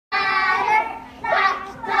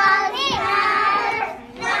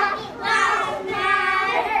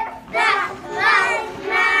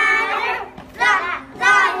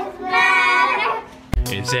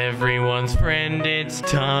It's everyone's friend, it's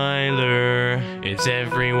Tyler. It's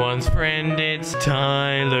everyone's friend, it's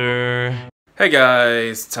Tyler. Hey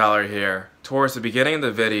guys, Tyler here. Towards the beginning of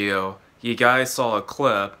the video, you guys saw a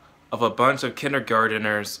clip of a bunch of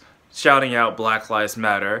kindergarteners shouting out Black Lives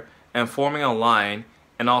Matter and forming a line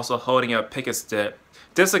and also holding a picket stick.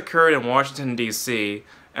 This occurred in Washington, D.C.,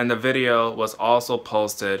 and the video was also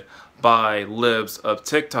posted by libs of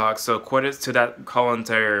TikTok, so credits to that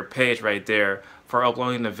commentary page right there for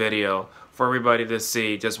uploading the video for everybody to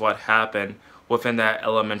see just what happened within that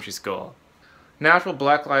elementary school. National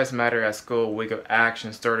Black Lives Matter at School Week of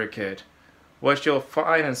Action Starter Kit. What you'll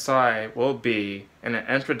find inside will be an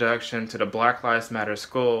introduction to the Black Lives Matter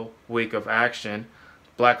School Week of Action,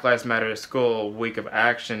 Black Lives Matter School Week of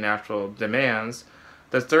Action Natural Demands,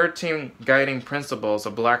 the 13 guiding principles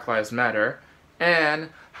of Black Lives Matter, and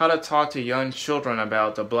how to talk to young children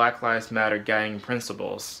about the Black Lives Matter guiding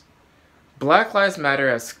principles. Black Lives Matter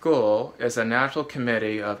at School is a national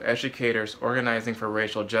committee of educators organizing for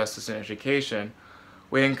racial justice in education.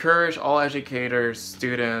 We encourage all educators,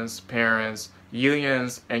 students, parents,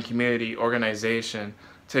 unions, and community organizations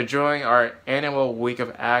to join our annual Week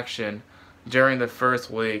of Action during the first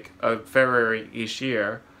week of February each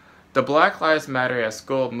year. The Black Lives Matter at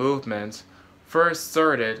School movement first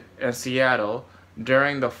started in Seattle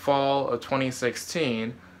during the fall of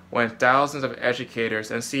 2016 when thousands of educators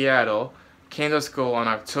in Seattle came to school on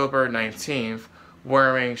October 19th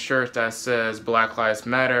wearing shirts that says Black Lives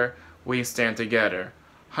Matter, we stand together.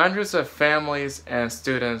 Hundreds of families and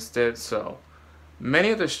students did so. Many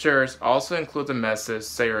of the shirts also include the message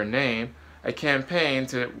Say Your Name, a campaign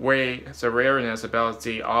to raise awareness about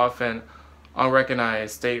the often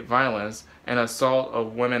unrecognized state violence and assault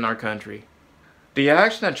of women in our country. The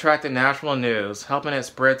action attracted national news, helping it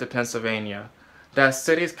spread to Pennsylvania. That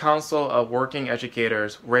city's Council of Working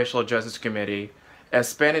Educators Racial Justice Committee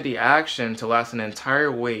expanded the action to last an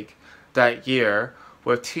entire week that year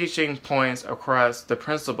with teaching points across the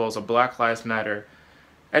principles of Black Lives Matter.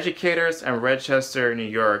 Educators in Rochester, New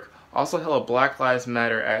York also held a Black Lives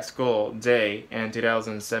Matter at School Day in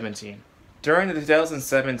 2017. During the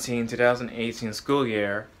 2017-2018 school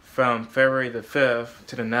year, from February the 5th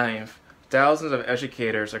to the 9th, thousands of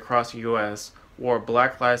educators across the U.S. wore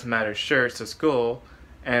Black Lives Matter shirts to school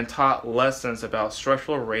and taught lessons about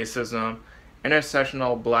structural racism,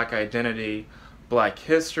 intersectional Black identity, Black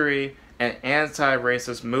history, and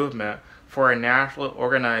anti-racist movement for a nationally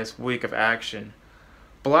organized week of action.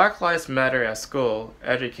 Black Lives Matter at School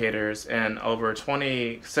educators in over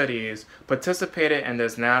 20 cities participated in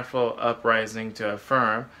this national uprising to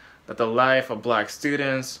affirm that the life of Black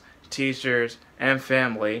students, teachers, and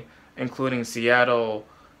family, including Seattle,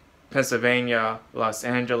 Pennsylvania, Los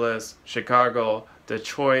Angeles, Chicago,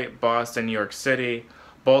 Detroit, Boston, New York City,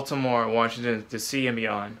 Baltimore, Washington, D.C., and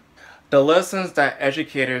beyond. The lessons that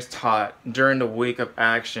educators taught during the week of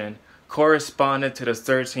action corresponded to the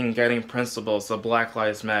 13 guiding principles of Black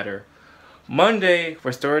Lives Matter. Monday,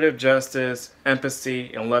 restorative justice,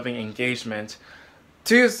 empathy, and loving engagement.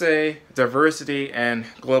 Tuesday, diversity and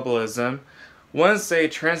globalism. Wednesday,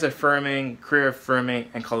 trans-affirming, queer-affirming,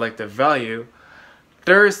 and collective value.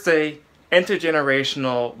 Thursday,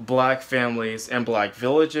 intergenerational Black families and Black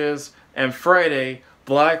villages. And Friday,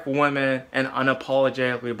 Black women and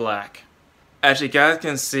unapologetically Black. As you guys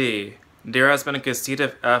can see, there has been a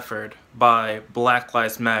concerted effort by Black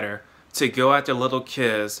Lives Matter to go after little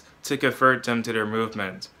kids to convert them to their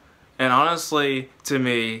movement. And honestly, to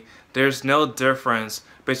me, there's no difference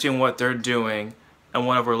between what they're doing and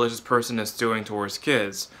what a religious person is doing towards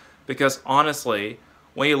kids. Because honestly,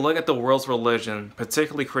 when you look at the world's religion,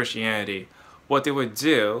 particularly Christianity, what they would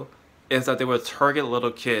do is that they would target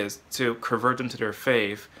little kids to convert them to their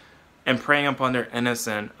faith and preying upon their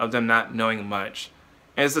innocence of them not knowing much.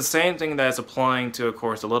 And it's the same thing that is applying to, of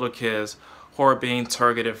course, the little kids who are being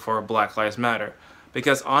targeted for Black Lives Matter.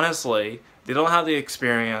 Because honestly, they don't have the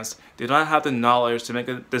experience, they don't have the knowledge to make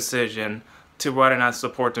a decision to whether or not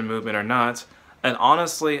support the movement or not. And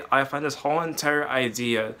honestly, I find this whole entire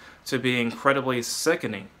idea to be incredibly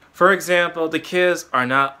sickening. For example, the kids are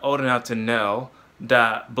not old enough to know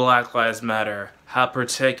that Black Lives Matter have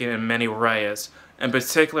partaken in many riots, in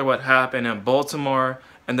particular what happened in Baltimore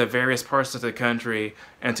and the various parts of the country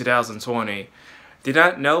in 2020. They did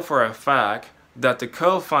not know for a fact that the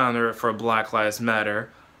co-founder for Black Lives Matter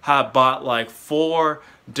had bought like 4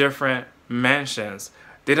 different mansions.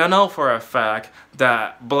 They don't know for a fact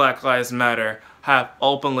that Black Lives Matter have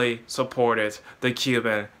openly supported the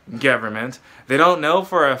Cuban government. They don't know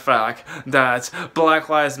for a fact that Black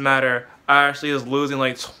Lives Matter actually is losing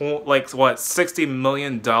like $60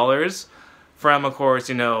 million from, of course,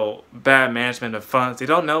 bad management of funds. They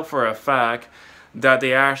don't know for a fact that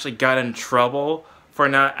they actually got in trouble for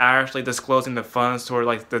not actually disclosing the funds toward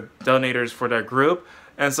like the donators for their group.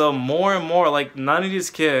 And so more and more, like, none of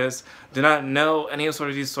these kids do not know any of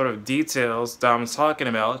these sort of details that I'm talking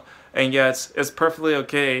about, and yet it's perfectly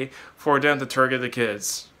okay for them to target the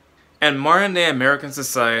kids. In modern day American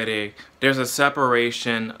society, there's a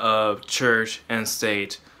separation of church and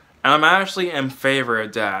state. And I'm actually in favor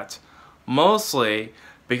of that. Mostly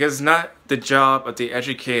because it's not the job of the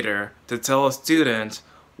educator to tell a student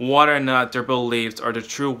whether or not their beliefs are the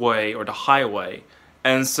true way or the highway.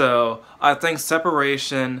 And so I think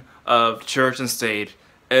separation of church and state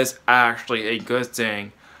is actually a good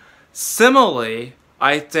thing. Similarly,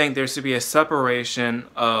 I think there should be a separation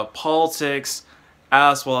of politics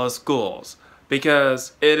as well as schools,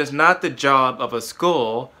 because it is not the job of a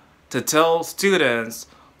school to tell students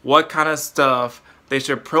what kind of stuff they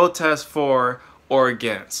should protest for or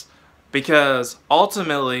against. Because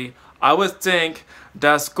ultimately, I would think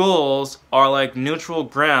that schools are like neutral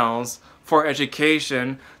grounds for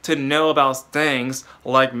education to know about things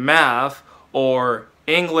like math or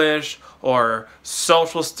English or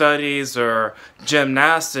social studies or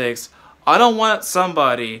gymnastics. I don't want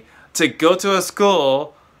somebody to go to a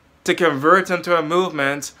school to convert them to a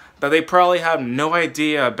movement that they probably have no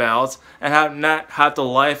idea about and have not had the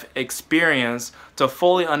life experience to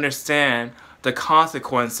fully understand the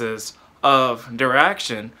consequences of their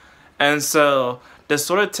action. And so this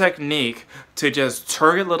sort of technique to just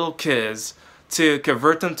target little kids to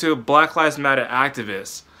convert them to Black Lives Matter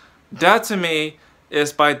activists, that to me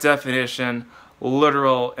is by definition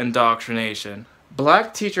literal indoctrination.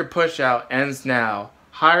 Black teacher pushout ends now.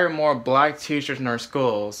 Hire more black teachers in our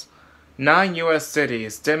schools. 9 U.S.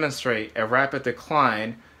 cities demonstrate a rapid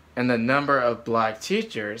decline in the number of black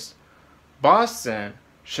teachers. Boston,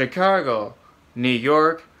 Chicago, New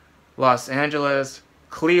York, Los Angeles,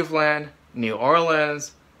 Cleveland, New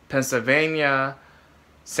Orleans, Pennsylvania,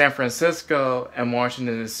 San Francisco, and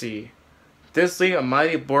Washington, D.C. This leaves a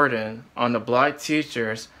mighty burden on the black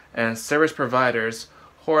teachers and service providers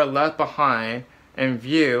who are left behind and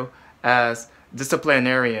viewed as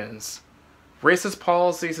disciplinarians. Racist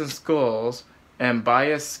policies in schools and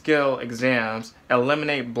biased skill exams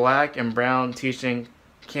eliminate black and brown teaching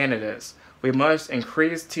candidates. We must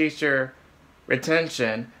increase teacher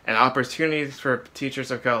retention and opportunities for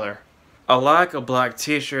teachers of color. A lack of black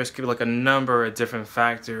teachers could be like a number of different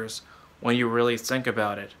factors when you really think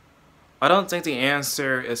about it. I don't think the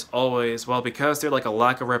answer is always, well, because they're like a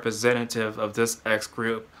lack of representative of this X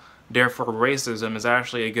group, therefore racism is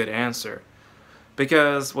actually a good answer.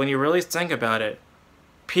 Because when you really think about it,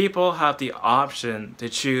 people have the option to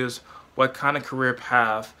choose what kind of career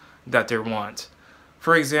path that they want.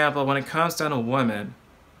 For example, when it comes down to women,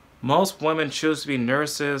 most women choose to be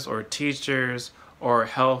nurses or teachers or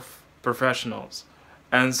health professionals.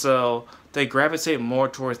 And so they gravitate more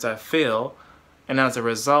towards that field, and as a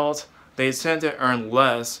result, they tend to earn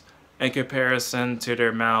less in comparison to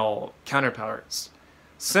their male counterparts.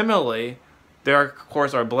 Similarly, there of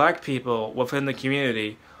course are black people within the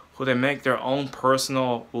community who they make their own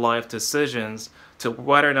personal life decisions to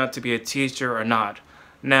whether or not to be a teacher or not.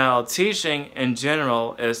 Now, teaching in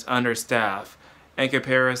general is understaffed in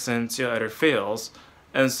comparison to other fields,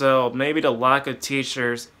 and so maybe the lack of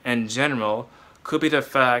teachers in general could be the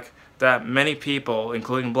fact that many people,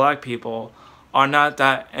 including black people, are not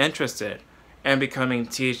that interested in becoming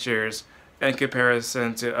teachers in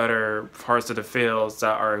comparison to other parts of the fields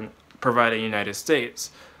that are provided in the United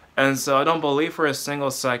States. And so I don't believe for a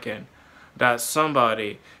single second that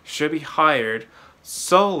somebody should be hired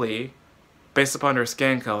solely based upon their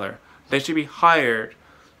skin color. They should be hired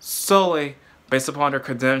solely based upon their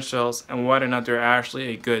credentials and whether or not they're actually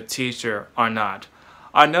a good teacher or not.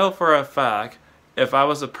 I know for a fact, if I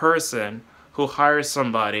was a person who hires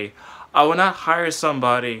somebody, I would not hire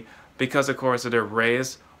somebody because, of course, of their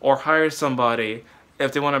race, or hire somebody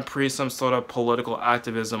if they want to preach some sort of political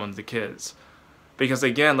activism on the kids. Because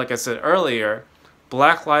again, like I said earlier,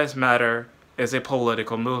 Black Lives Matter is a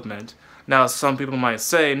political movement. Now, some people might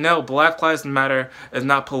say, no, Black Lives Matter is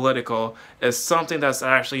not political. It's something that's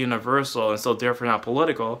actually universal and so therefore not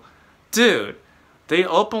political. Dude, they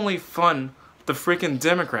openly fund the freaking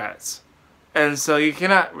Democrats. And so you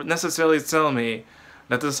cannot necessarily tell me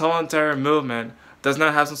that this whole entire movement does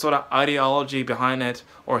not have some sort of ideology behind it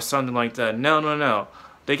or something like that. No.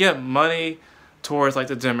 They get money towards like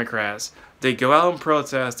the Democrats. They go out and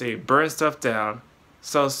protest, they burn stuff down.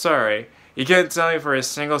 So sorry, you can't tell me for a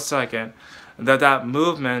single second that that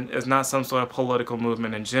movement is not some sort of political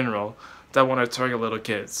movement in general that want to target little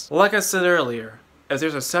kids. Like I said earlier, if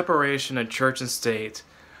there's a separation of church and state,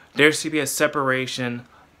 there should be a separation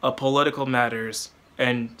of political matters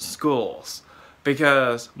in schools.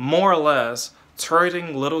 Because more or less,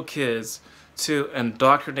 targeting little kids to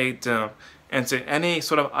indoctrinate them into any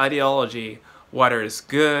sort of ideology, whether it's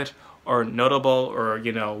good or notable or,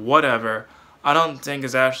 whatever, I don't think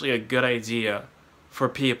is actually a good idea for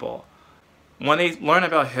people. When they learn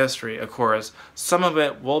about history, of course, some of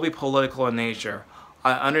it will be political in nature.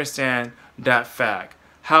 I understand that fact.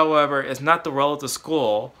 However, it's not the role of the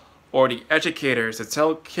school or the educators to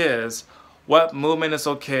tell kids what movement is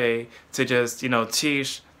okay to just,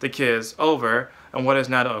 teach the kids over and what is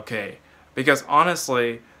not okay. Because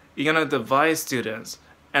honestly, you're going to divide students.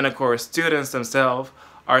 And of course, students themselves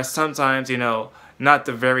are sometimes, not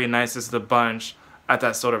the very nicest of the bunch at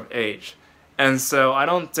that sort of age. And so I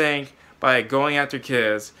don't think by going after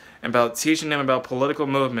kids and about teaching them about political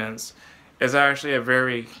movements is actually a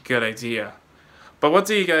very good idea. But what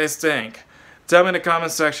do you guys think? Tell me in the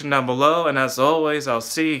comment section down below, and as always, I'll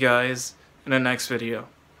see you guys in the next video.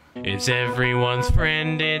 It's everyone's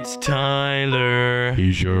friend, it's Tyler.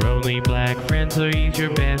 He's your only black friend, so he's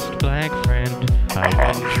your best black friend. I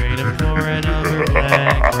wouldn't trade him for another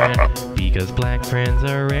black friend, because black friends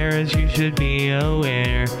are rare, as you should be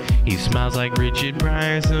aware. He smiles like Richard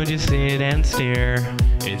Pryor, so just sit and stare.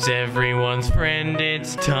 It's everyone's friend,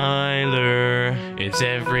 it's Tyler. It's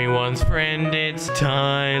everyone's friend, it's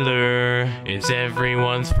Tyler. It's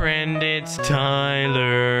everyone's friend, it's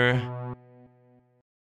Tyler.